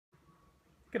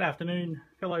Good afternoon,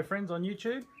 fellow friends on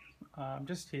YouTube. I'm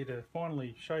just here to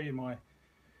finally show you my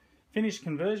finished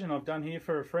conversion I've done here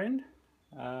for a friend.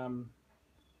 So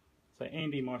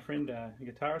Andy, my friend, a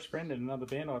guitarist friend in another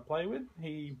band I play with,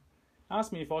 he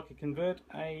asked me if I could convert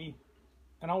an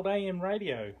old AM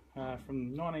radio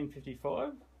from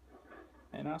 1955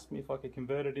 and asked me if I could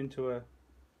convert it into a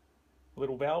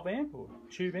little valve amp or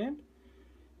tube amp.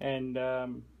 And I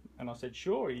said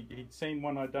sure. He'd seen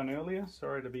one I'd done earlier.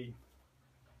 Sorry to be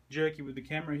jerky with the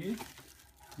camera here,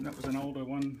 and that was an older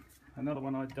one, another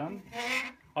one I'd done.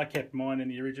 I kept mine in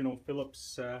the original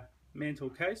Philips mantle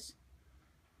case,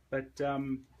 but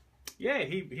yeah,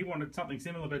 he wanted something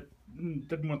similar but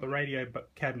didn't want the radio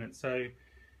cabinet. So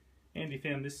Andy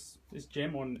found this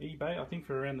gem on eBay, I think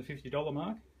for around the $50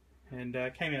 mark, and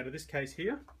came out of this case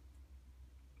here.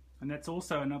 And that's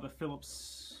also another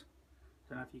Philips,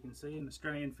 I don't know if you can see, an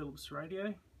Australian Philips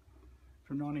radio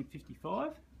from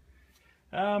 1955.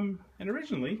 And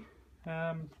originally,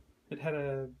 it had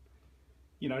it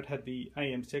had the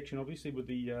AM section, obviously, with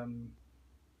the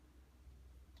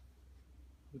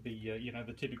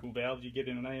the typical valves you get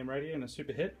in an AM radio and a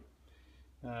superhet,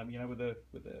 with a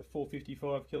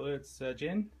 455 kilohertz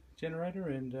generator,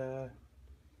 and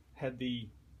had the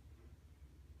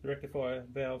rectifier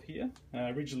valve here.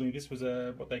 Originally, this was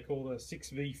what they call a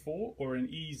 6V4 or an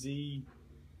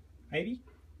EZ80.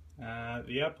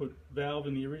 The output valve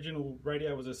in the original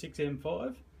radio was a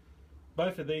 6M5.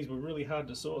 Both of these were really hard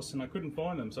to source and I couldn't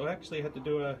find them, so I actually had to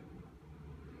do a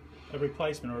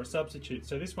replacement or a substitute.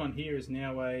 So this one here is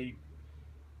now a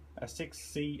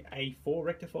 6CA4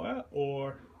 rectifier,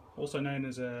 or also known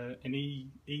as an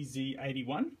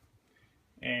EZ81,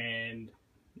 and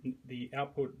the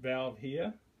output valve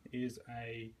here is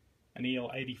an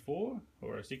EL84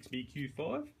 or a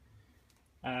 6BQ5.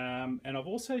 And I've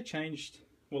also changed.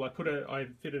 Well, I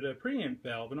fitted a preamp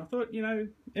valve, and I thought,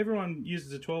 everyone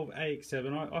uses a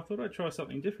 12AX7. I thought I'd try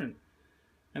something different.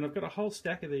 And I've got a whole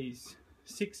stack of these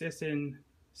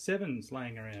 6SN7s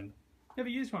laying around. Never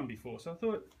used one before, so I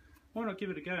thought, why not give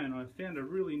it a go? And I found a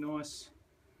really nice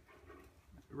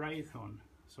Raython.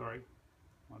 Sorry,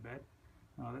 my bad.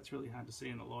 Oh, that's really hard to see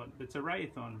in the light. But it's a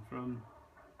Raython from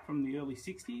the early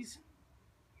 60s.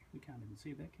 We can't even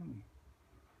see that, can we?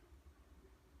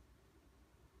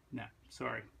 No,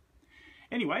 sorry.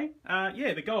 Anyway,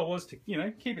 yeah, the goal was to,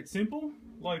 keep it simple,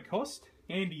 low cost.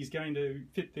 Andy's going to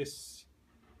fit this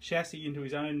chassis into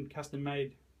his own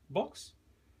custom-made box.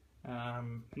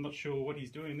 I'm not sure what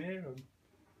he's doing there, or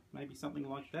maybe something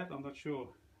like that, I'm not sure.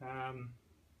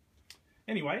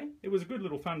 Anyway, it was a good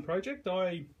little fun project.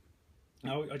 I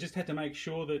just had to make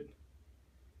sure that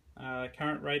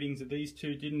current ratings of these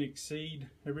two didn't exceed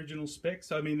original specs.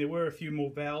 I mean, there were a few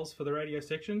more valves for the radio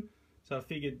section, so I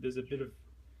figured there's a bit of,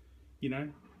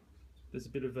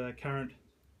 current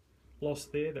loss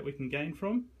there that we can gain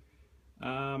from.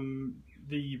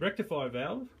 The rectifier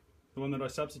valve, the one that I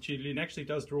substituted in, actually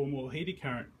does draw more heated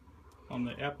current on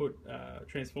the output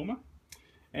transformer.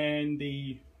 And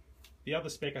the other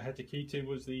spec I had to key to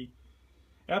was the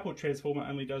output transformer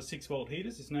only does 6-volt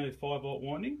heaters. There's no 5-volt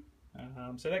winding,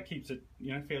 so that keeps it,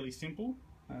 fairly simple.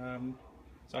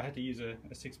 So I had to use a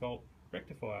 6-volt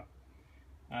rectifier.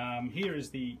 Here is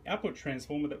the output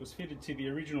transformer that was fitted to the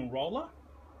original roller.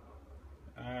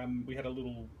 We had a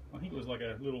little, I think it was like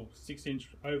a little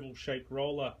 6-inch oval shaped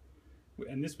roller,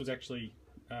 and this was actually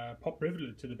pop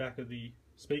riveted to the back of the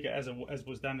speaker as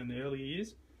was done in the earlier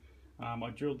years. I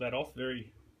drilled that off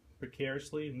very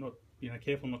precariously and not,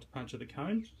 careful not to puncture the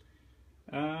cone.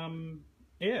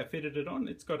 Yeah, fitted it on.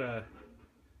 It's got a,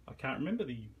 I cannot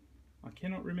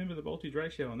remember the voltage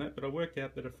ratio on that, but I worked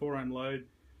out that a 4 ohm load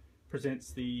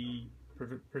presents a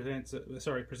 5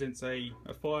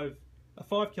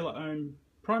 kilo ohm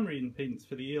primary impedance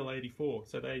for the EL84,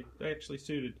 so they actually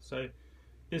suited. So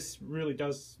this really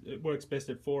it works best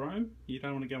at 4 ohm. You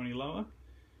don't want to go any lower.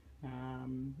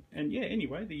 And yeah,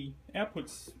 anyway, the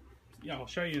outputs, I'll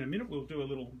show you in a minute. We'll do a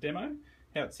little demo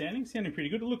how it's sounding pretty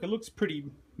good. Look, it looks pretty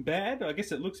bad. I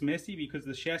guess it looks messy because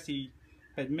the chassis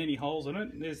had many holes in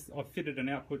it. I've fitted an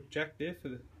output jack there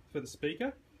for the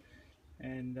speaker.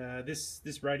 And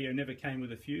this radio never came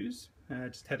with a fuse.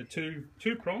 It just had a two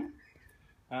prong.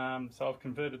 So I've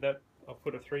converted that. I've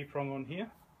put a 3-prong on here.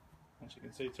 As you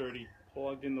can see, it's already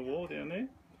plugged in the wall down there.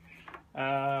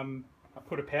 I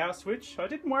put a power switch. I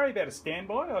didn't worry about a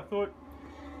standby. I thought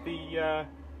the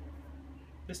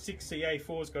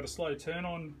 6CA4's got a slow turn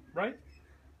on rate.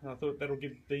 And I thought that'll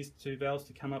give these two valves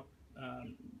to come up,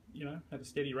 at a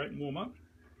steady rate and warm up.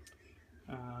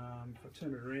 If I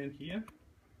turn it around here.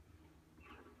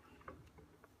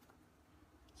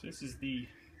 So this is the,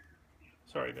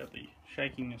 sorry about the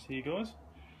shakiness here, guys.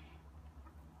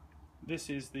 this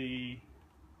is the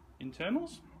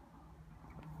internals.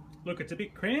 Look, it's a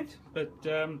bit cramped, but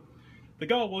the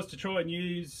goal was to try and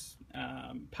use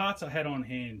parts I had on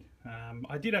hand.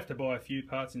 I did have to buy a few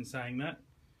parts in saying that,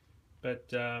 but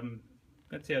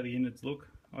that's how the innards look.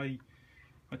 I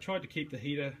tried to keep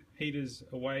the heaters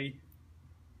away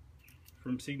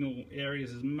from signal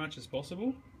areas as much as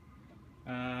possible.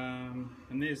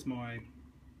 And there's my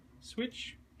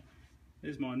switch.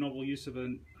 There's my novel use of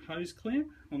a hose clamp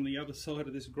on the other side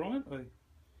of this grind,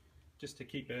 just to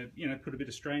keep a, put a bit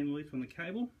of strain relief on the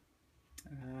cable.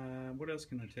 What else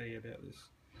can I tell you about this?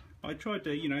 I tried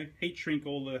to, heat shrink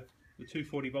all the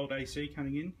 240 volt AC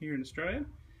coming in here in Australia.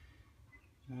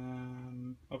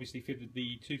 Obviously fitted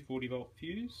the 240 volt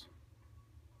fuse.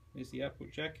 There's the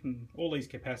output jack and all these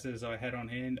capacitors I had on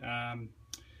hand.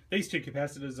 These two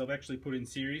capacitors I've actually put in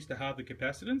series to halve the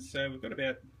capacitance, so we've got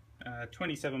about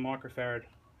 27 microfarad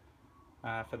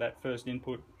for that first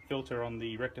input filter on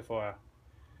the rectifier,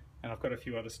 and I've got a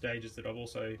few other stages that I've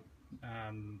also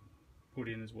put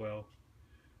in as well,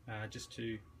 just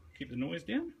to keep the noise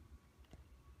down.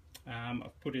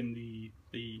 I've put in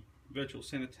the virtual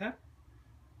center tap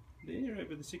there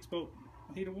over the 6-volt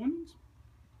heater warnings.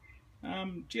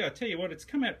 Gee, I tell you what, it's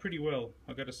come out pretty well,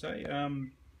 I've got to say.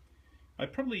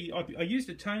 I used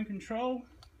a tone control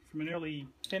from an early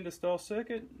Fender style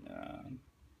circuit.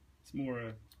 It's more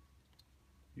a,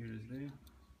 here it is there,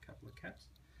 a couple of caps.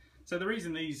 So the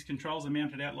reason these controls are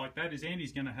mounted out like that is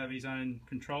Andy's going to have his own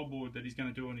control board that he's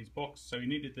going to do on his box, so he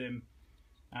needed them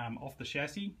off the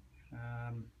chassis.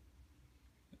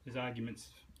 There's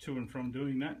arguments to and from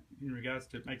doing that in regards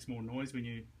to it makes more noise when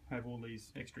you have all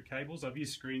these extra cables. I've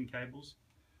used screen cables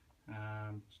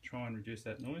to try and reduce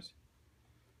that noise.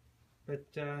 But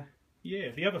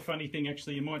yeah, the other funny thing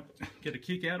actually you might get a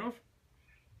kick out of,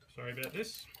 sorry about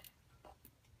this,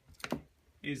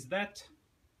 is that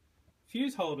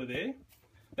fuse holder there.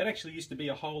 That actually used to be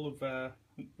a hole of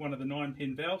one of the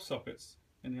 9-pin valve sockets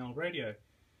in the old radio,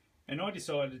 and I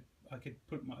decided I could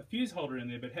put my fuse holder in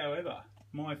there. But however,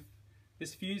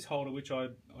 this fuse holder, which I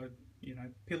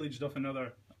pillaged off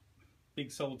another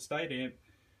big solid state amp,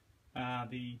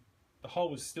 the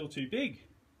hole was still too big.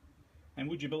 And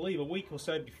would you believe, a week or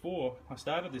so before I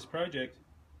started this project,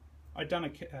 I'd done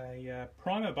a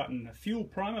primer button, a fuel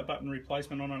primer button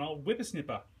replacement on an old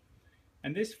whippersnipper.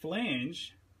 And this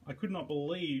flange, I could not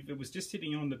believe, it was just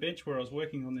sitting on the bench where I was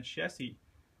working on this chassis.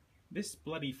 This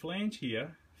bloody flange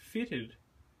here fitted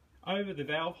over the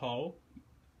valve hole.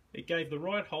 It gave the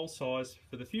right hole size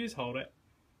for the fuse holder,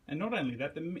 and not only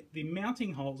that, the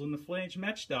mounting holes on the flange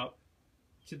matched up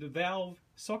to the valve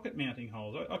socket mounting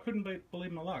holes. I couldn't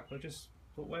believe my luck. I just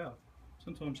thought, wow,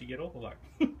 sometimes you get all the luck.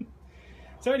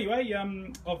 So anyway,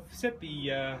 I've set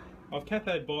the, I've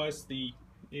cathode biased the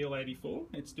EL84.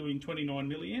 It's doing 29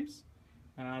 milliamps.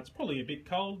 It's probably a bit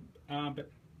cold,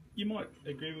 but you might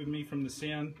agree with me from the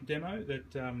sound demo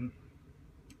that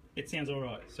it sounds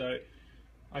alright. So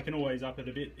I can always up it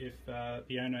a bit if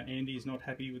the owner Andy is not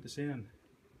happy with the sound.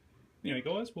 Anyway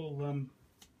guys, we'll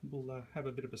have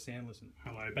a bit of a sound listen.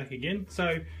 Hello, back again.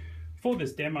 So for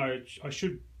this demo, I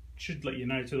should let you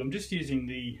know too, I'm just using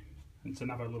it's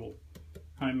another little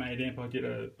homemade amp I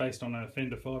did based on a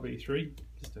Fender 5E3,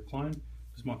 just a clone. It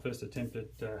was my first attempt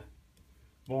at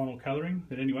vinyl colouring,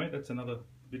 but anyway, that's another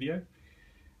video.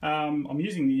 I'm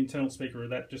using the internal speaker of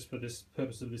that just for this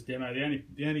purpose of this demo.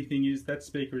 The only thing is that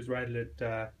speaker is rated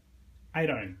at 8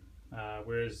 ohm,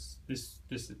 whereas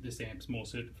this amp's more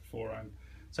suited for 4 ohm.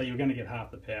 So you're going to get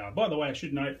half the power. By the way, I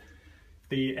should note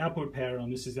the output power on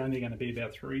this is only going to be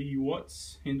about 3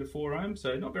 watts into 4 ohms,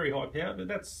 so not very high power, but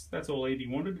that's all Andy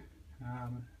wanted.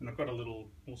 And I've got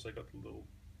also got the little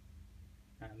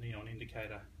neon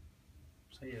indicator.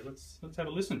 So yeah, let's have a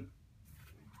listen.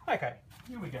 Okay,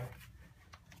 here we go.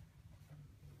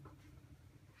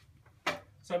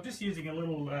 So I'm just using a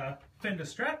little Fender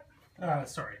Strat.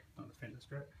 Sorry, not a Fender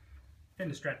Strat.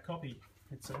 Fender Strat copy.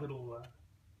 It's a little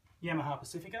Yamaha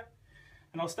Pacifica,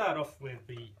 and I'll start off with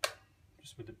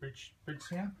just with the bridge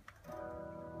sound.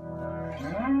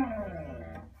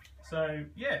 So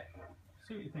yeah,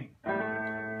 see what you think.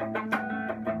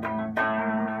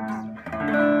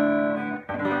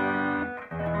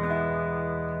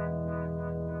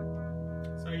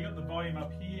 So you got the volume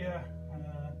up here.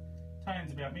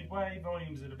 Tone's about midway.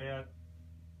 Volume's at about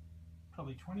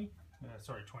probably 20.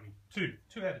 Sorry, 22.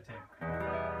 2 out of 10.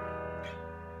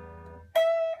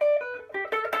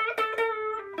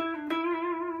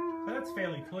 So that's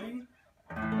fairly clean.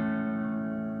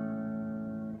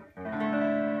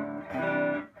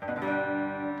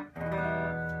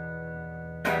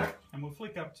 And we'll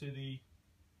flick up to the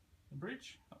the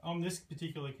bridge. On this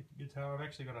particular guitar, I've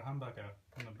actually got a humbucker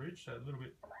on the bridge, so a little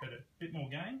bit better, bit more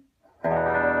gain.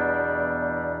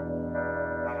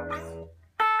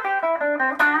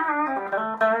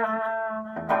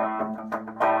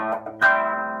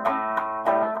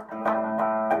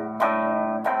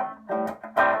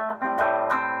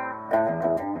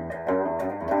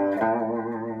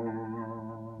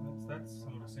 That's that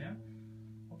sort of sound.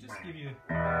 I'll just give you.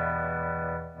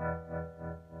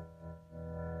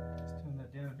 Turn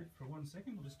that down a bit for 1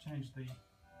 second. We'll just change the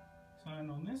tone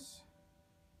on this,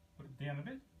 put it down a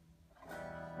bit.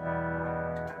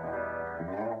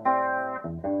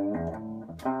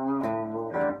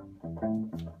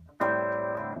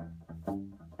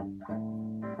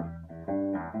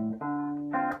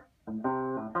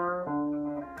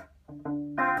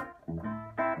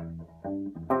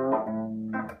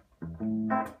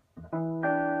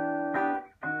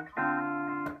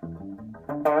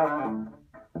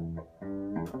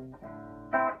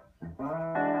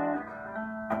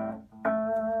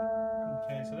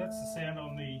 So that's the sound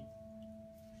on the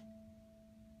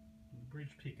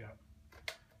bridge pickup.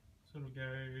 Sort of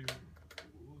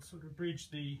we'll sort of bridge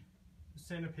the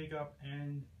center pickup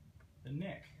and the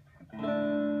neck,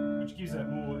 which gives that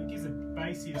more, it gives a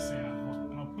bassier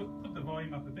sound. And I'll put the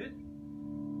volume up a bit.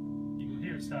 You can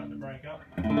hear it starting to break up.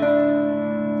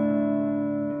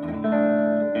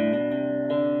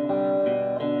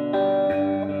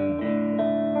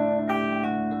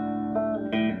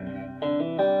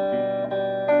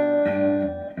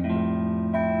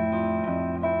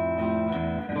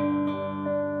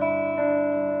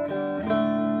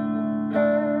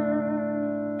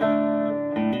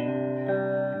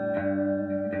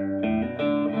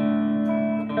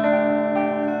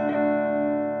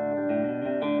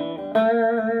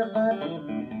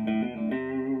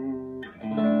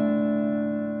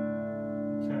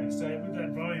 Okay, so with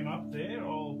that volume up there,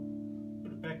 I'll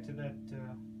put it back to that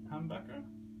humbucker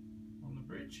on the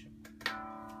bridge,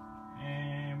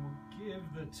 and we'll give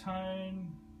the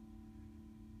tone,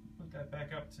 put that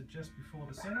back up to just before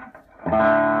the center.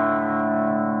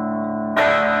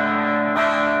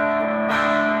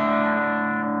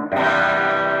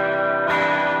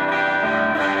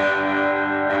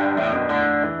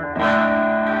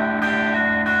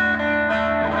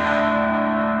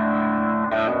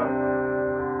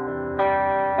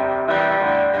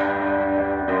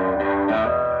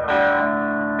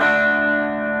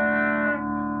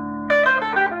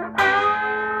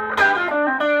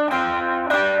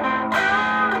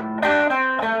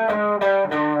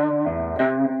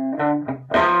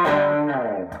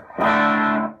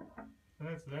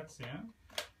 That sound.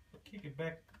 I'll kick it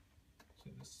back to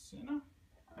the center.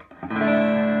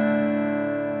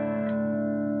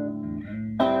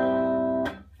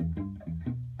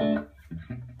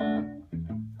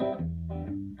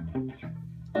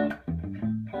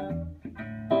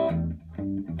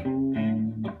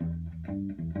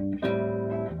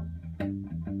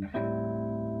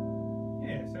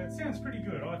 Yeah, so it sounds pretty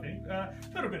good, I think. A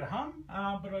little bit of hum,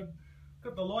 but I've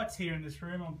got the lights here in this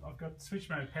room. I've got switch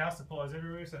mode power supplies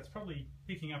everywhere, so it's probably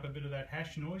picking up a bit of that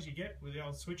hash noise you get with the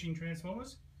old switching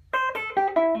transformers.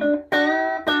 Well,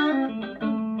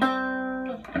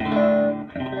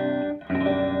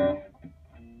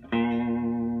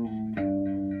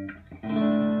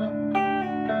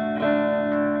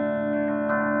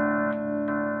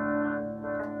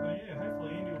 yeah,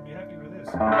 hopefully Andy will be happy with this.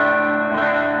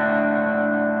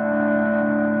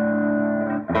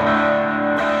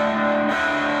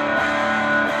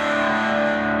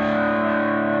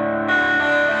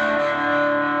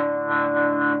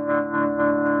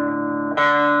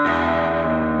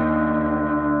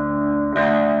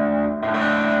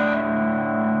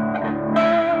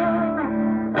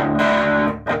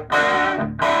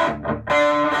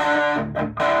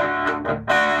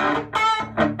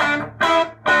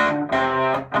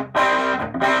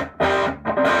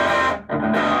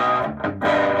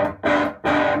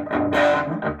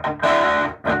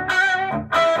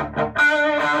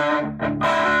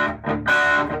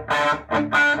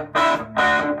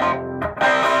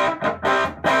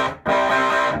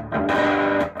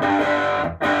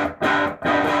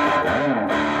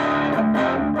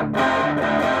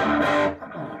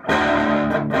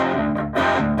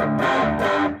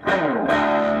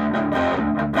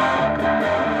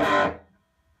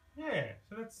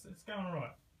 It's going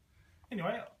alright.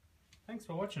 Anyway, thanks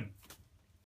for watching.